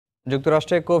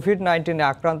যুক্তরাষ্ট্রে কোভিড-19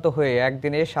 আক্রান্ত হয়ে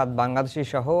একদিনে ৭ বাংলাদেশি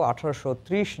সহ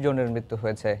 ১৮৩০ জনের মৃত্যু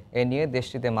হয়েছে। এ নিয়ে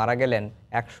দেশটিতে মারা গেলেন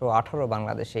 ১১৮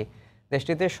 বাংলাদেশি।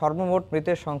 দেশটিতে সর্বমোট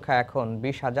মৃতের সংখ্যা এখন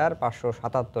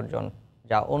 ২০,৫৭৭ জন,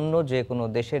 যা অন্য যে কোনো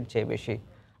দেশের চেয়ে বেশি।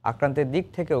 আক্রান্তের দিক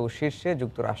থেকেও শীর্ষে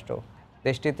যুক্তরাষ্ট্র।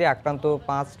 দেশটিতে আক্রান্ত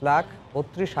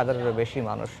 ৫,৩২,০০০-এরও বেশি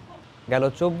মানুষ। গেল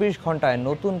 ২৪ ঘন্টায়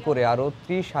নতুন করে আরও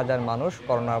 ৩০,০০০ মানুষ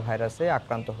করোনা ভাইরাসে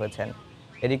আক্রান্ত হয়েছেন।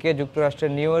 এদিকে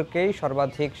যুক্তরাষ্ট্রের নিউ ইয়র্কেই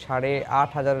সর্বাধিক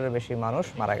 ৮,৫০০-এর বেশি মানুষ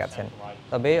মারা গেছেন।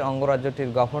 তবে অঙ্গরাজ্যটির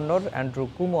গভর্নর অ্যান্ড্রু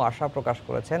কুমো আশা প্রকাশ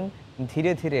করেছেন,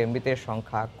 ধীরে ধীরে মৃতের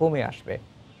সংখ্যা কমে আসবে।